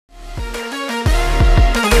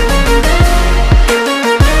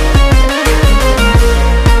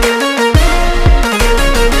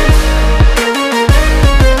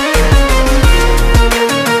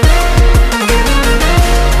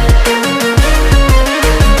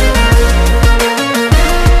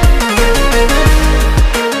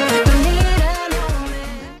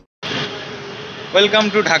Welcome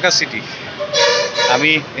to Dhaka city.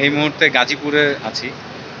 আমি এই মুহূর্তে গাজীপুরে আছি।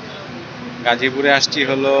 গাজীপুরে আসছি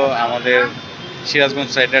হলো আমাদের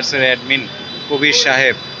সিরাজগঞ্জ রাইডার্সের অ্যাডমিন কবির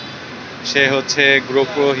সাহেব। সে হচ্ছে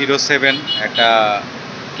GoPro Hero 7 একটা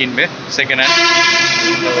কিনবে সেকেন্ড হ্যান্ড।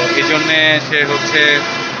 তো এই জন্যে সে হচ্ছে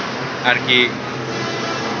আর কি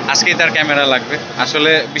আজকেই তার ক্যামেরা লাগবে।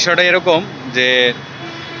 আসলে বিষয়টা এরকম যে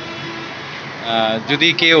যদি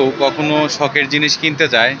কেউ কখনো শখের জিনিস কিনতে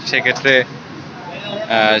যায় সেক্ষেত্রে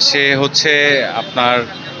সে হচ্ছে আপনার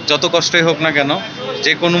যত কষ্টই হোক না কেন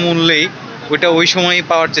যে কোনো মূল্যেই ওইটা ওই সময়ই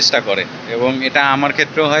পাওয়ার চেষ্টা করে, এবং এটা আমার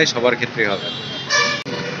ক্ষেত্রেও হয়, সবার ক্ষেত্রেই হবে।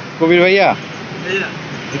 কবির ভাইয়া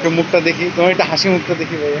একটু মুখটা দেখি, তোমার একটা হাসি মুখটা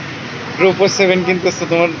দেখি ভাইয়া। GoPro 7 কিনতেছো,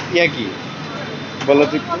 তোমার ইয়া কি বলো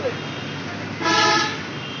তো?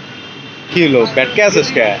 কি হলো, ব্যাটকে আসিস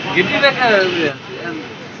কে?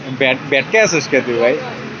 ব্যাটকে আসিস কে তুই ভাই?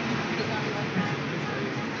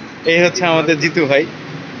 এই হচ্ছে আমাদের জিতু ভাই।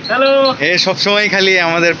 হ্যালো। এ সবসময় খালি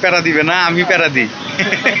আমাদের প্যারা দিবে না, আমি প্যারা দিই।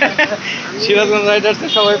 সিরাজগঞ্জ রাইডার্সে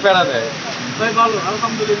সবাই প্যারা দেয়।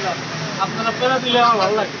 আলহামদুলিল্লাহ, আপনারা প্যারা দিলে আমার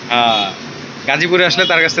ভালো লাগে। হ্যাঁ, গাজীপুরে আসলে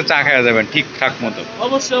তার কাছে চা খাওয়া যাবেন ঠিকঠাক মতো।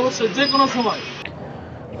 অবশ্যই অবশ্যই, যে কোনো সময়।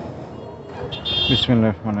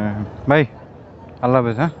 বিসমিল্লাহ মানে ভাই, আল্লাহ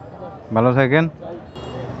হাফেজ। হ্যাঁ, ভালো থাকেন।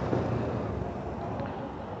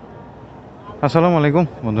 আসসালামু আলাইকুম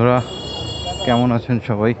বন্ধুরা, কেমন আছেন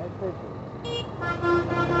সবাই?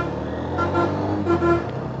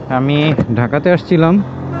 আমি ঢাকাতে আসছিলাম,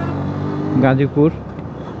 গাজীপুর।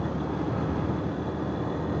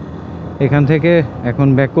 এখান থেকে এখন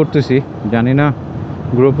ব্যাক করতেছি। জানি না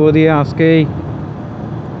GoPro দিয়ে আজকেই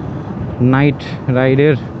নাইট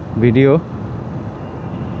রাইডের ভিডিও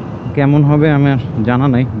কেমন হবে আমার জানা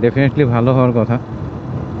নাই। ডেফিনেটলি ভালো হওয়ার কথা,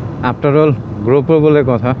 আফটার অল GoPro বলে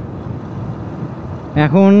কথা।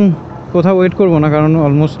 এখন কোথাও ওয়েট করবো না, কারণ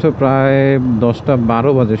অলমোস্ট প্রায় 10টা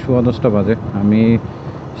 12 বাজে, 10:15 বাজে। আমি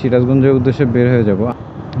সিরাজগঞ্জের উদ্দেশ্যে বের হয়ে যাব।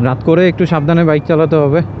 রাত করে একটু সাবধানে বাইক চালাতে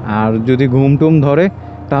হবে, আর যদি ঘুম টুম ধরে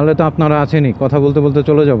তাহলে তো আপনারা আছেনই, কথা বলতে বলতে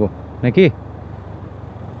চলে যাব নাকি?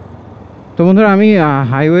 তো বন্ধুরা, আমি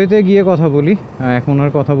হাইওয়েতে গিয়ে কথা বলি, এখন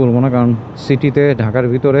আর কথা বলবো না, কারণ সিটিতে ঢাকার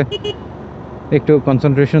ভিতরে একটু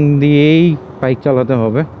কনসেন্ট্রেশন দিয়েই বাইক চালাতে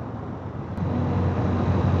হবে।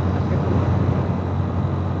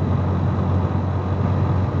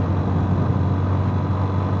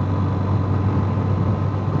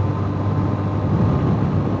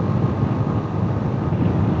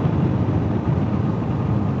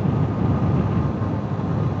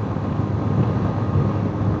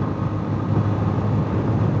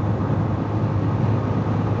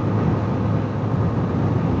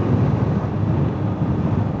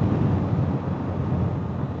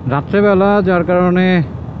 রাত্রেবেলা যার কারণে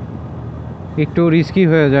একটু রিস্কি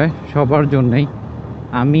হয়ে যায় সবার জন্যেই।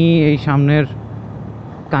 আমি এই সামনের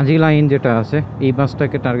কাজী লাইন যেটা আছে এই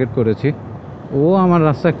বাসটাকে টার্গেট করেছি। ও আমার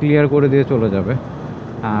রাস্তা ক্লিয়ার করে দিয়ে চলে যাবে,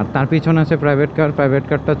 আর তার পিছনে আছে প্রাইভেট কার। প্রাইভেট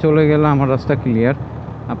কারটা চলে গেলে আমার রাস্তা ক্লিয়ার।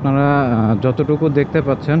 আপনারা যতটুকু দেখতে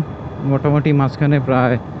পাচ্ছেন মোটামুটি মাঝখানে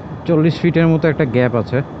প্রায় 40 ফিটের মতো একটা গ্যাপ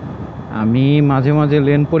আছে। আমি মাঝে মাঝে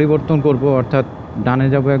লেন পরিবর্তন করব, অর্থাৎ ডানে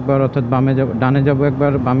যাব একবার, অর্থাৎ বামে যাব, ডানে যাব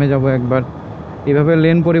একবার, বামে যাব একবার, এভাবে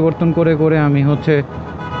লেন পরিবর্তন করে করে আমি হচ্ছে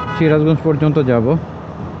সিরাজগঞ্জ পর্যন্ত যাব।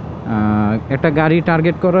 একটা গাড়ি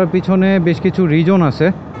টার্গেট করার পিছনে বেশ কিছু রিজন আছে।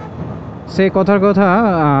 সে কথার কথা,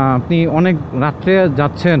 আপনি অনেক রাত্রে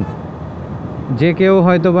যাচ্ছেন, যে কেউ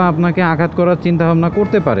হয়তো বা আপনাকে আঘাত করার চিন্তাভাবনা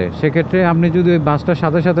করতে পারে। সেক্ষেত্রে আপনি যদি ওই বাসটার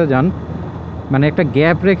সাথে সাথে যান, মানে একটা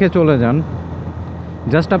গ্যাপ রেখে চলে যান,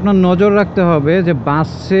 জাস্ট আপনার নজর রাখতে হবে যে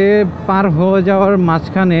বাসে পার হয়ে যাওয়ার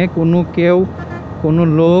মাঝখানে কোনো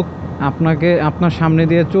লোক আপনার সামনে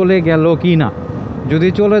দিয়ে চলে গেল কি না। যদি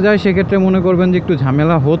চলে যায় সেক্ষেত্রে মনে করবেন যে একটু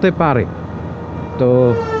ঝামেলা হতে পারে। তো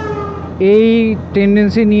এই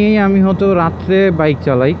টেন্ডেন্সি নিয়েই আমি হয়তো রাত্রে বাইক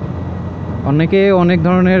চালাই। অনেকে অনেক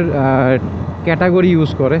ধরনের ক্যাটাগরি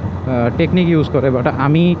ইউজ করে, টেকনিক ইউজ করে, বাট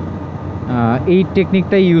আমি এই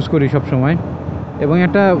টেকনিকটাই ইউজ করি সব সময়। এবং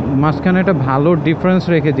একটা মাঝখানে একটা ভালো ডিফারেন্স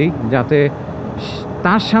রেখে দিই, যাতে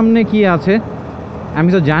তার সামনে কি আছে আমি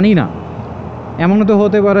তো জানি না। এমনও তো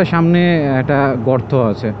হতে পারে সামনে একটা গর্ত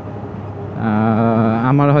আছে,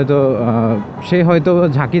 আমার হয়তো সে হয়তো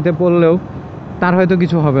ঝাঁকিতে পড়লেও তার হয়তো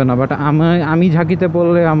কিছু হবে না, বাট আমি ঝাঁকিতে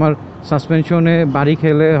পড়লে আমার সাসপেনশনে বাড়ি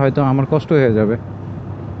খেলে হয়তো আমার কষ্ট হয়ে যাবে।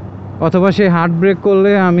 অথবা সে হার্ড ব্রেক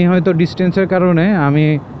করলে আমি হয়তো ডিস্টেন্সের কারণে আমি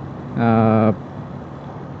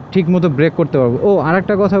ঠিক মতো ব্রেক করতে পারবো। ও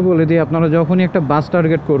আরেকটা কথা বলে দিই, আপনারা যখনই একটা বাস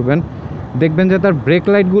টার্গেট করবেন দেখবেন যে তার ব্রেক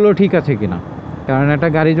লাইটগুলো ঠিক আছে কিনা, কারণ একটা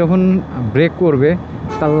গাড়ি যখন ব্রেক করবে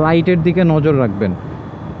তার লাইটের দিকে নজর রাখবেন।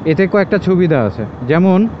 এতে কয়েকটা সুবিধা আছে,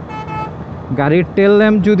 যেমন গাড়ির টেল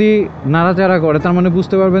ল্যাম্প যদি নাড়াচাড়া করে তার মানে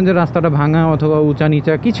বুঝতে পারবেন যে রাস্তাটা ভাঙা অথবা উঁচা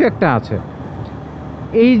নিচা কিছু একটা আছে।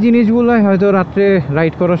 এই জিনিসগুলোই হয়তো রাত্রে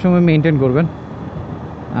রাইড করার সময় মেনটেন করবেন।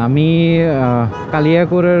 আমি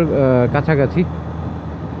কালিয়াকৈরের কাছাকাছি,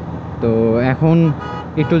 তো এখন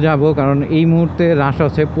একটু যাব, কারণ এই মুহূর্তে রাশ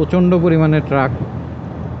আছে, প্রচণ্ড পরিমাণে ট্রাক,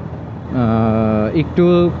 একটু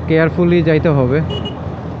কেয়ারফুলি যাইতে হবে।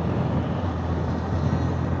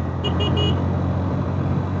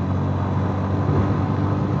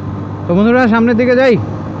 তো বন্ধুরা সামনের দিকে যাই।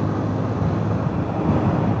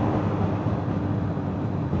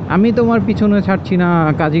 আমি তোমার পিছনে ছাড়ছি না,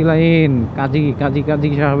 কাজী লাইন, কাজী কাজী কাজী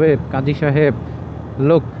সাহেব, কাজী সাহেব।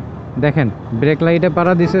 লোক দেখেন ব্রেক লাইটে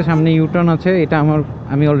পাড়া দিছে, সামনে ইউটার্ন আছে, এটা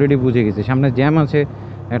আমি অলরেডি বুঝে গেছি। সামনে জ্যাম আছে,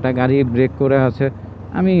 একটা গাড়ি ব্রেক করে আছে,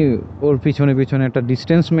 আমি ওর পিছনে পিছনে একটা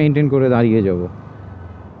ডিস্টেন্স মেনটেন করে দাঁড়িয়ে যাব।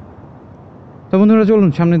 তো বন্ধুরা চলুন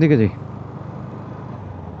সামনের দিকে যাই।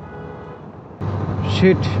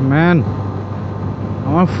 শিট ম্যান,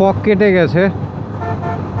 আমার ফগ কেটে গেছে,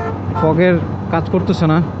 ফগের কাজ করতেছে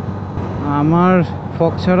না। আমার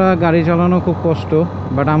ফগ ছাড়া গাড়ি চালানো খুব কষ্ট,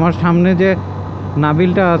 বাট আমার সামনে যে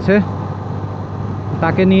নাবিলটা আছে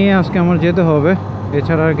তাকে নিয়ে আজকে আমার যেতে হবে,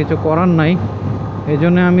 এছাড়া আর কিছু করার নাই। এই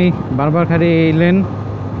জন্য আমি বারবার খালি এই লেন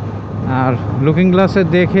আর লুকিং গ্লাসে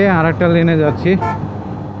দেখে আর একটা লেনে যাচ্ছি।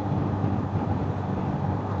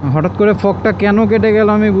 হঠাৎ করে ফগটা কেন কেটে গেল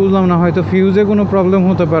আমি বুঝলাম না, হয়তো ফিউজে কোনো প্রবলেম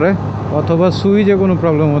হতে পারে অথবা সুইচে কোনো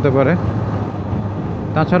প্রবলেম হতে পারে,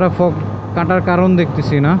 তাছাড়া ফগ কাটার কারণ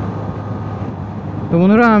দেখতেছি না। তো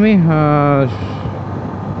বন্ধুরা আমি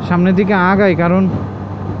সামনের দিকে আগাই, কারণ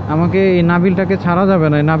আমাকে এই নাবিলটাকে ছাড়া যাবে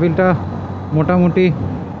না। এই নাবিলটা মোটামুটি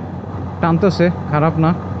টানতেছে, খারাপ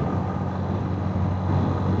না,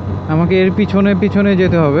 আমাকে এর পিছনে পিছনে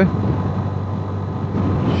যেতে হবে।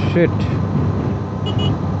 Sheet,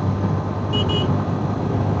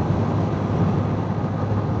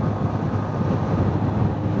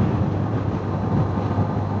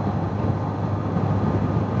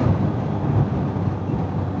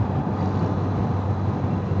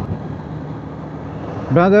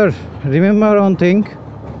 brother, remember one thing,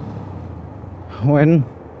 when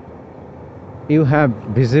you have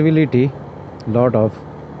visibility lot of,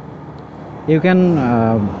 you can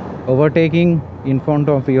overtaking in front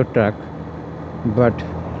of your truck, but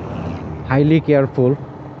highly careful.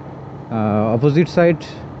 Opposite side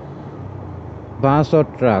bus or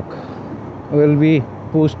truck will be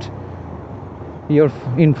pushed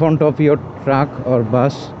in front of your truck or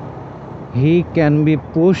bus. He can be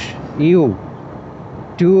push you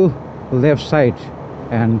to left side,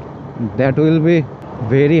 and that will be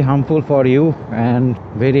very harmful for you and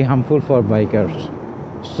very harmful for bikers.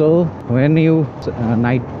 So when you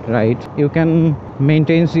night ride, you can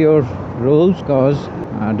maintain your rules, because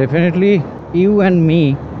definitely you and me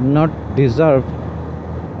not deserve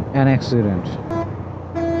an accident.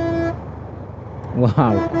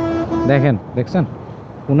 Wow, দেখছেন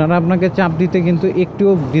ওনারা আপনাকে চাপ দিতে কিন্তু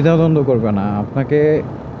একটুও দ্বিধাদ্বন্দ্ব করবে না। আপনাকে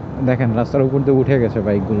দেখেন রাস্তার উপর দিয়ে উঠে গেছে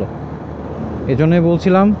বাইকগুলো। এজন্যই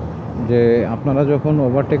বলছিলাম যে আপনারা যখন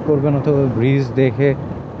ওভারটেক করবেন অথবা ব্রিজ দেখে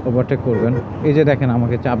ওভারটেক করবেন। এই যে দেখেন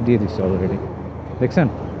আমাকে চাপ দিয়ে দিচ্ছে অলরেডি, দেখছেন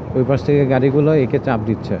ওই পাশ থেকে গাড়িগুলো একে চাপ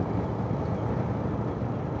দিচ্ছে।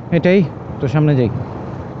 এটাই তো, সামনে যাই।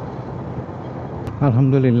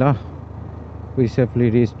 আলহামদুলিল্লাহ, we safely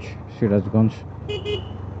reached Sirajganj.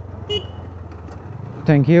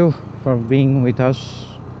 Thank you for being with us.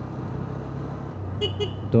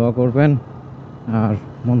 দোয়া করবেন আর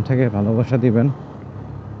মন থেকে ভালোবাসা দিবেন।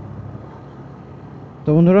 তো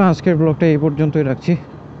বন্ধুরা আজকের ব্লগটা এই পর্যন্তই রাখছি।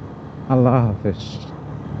 আল্লাহ হাফেজ।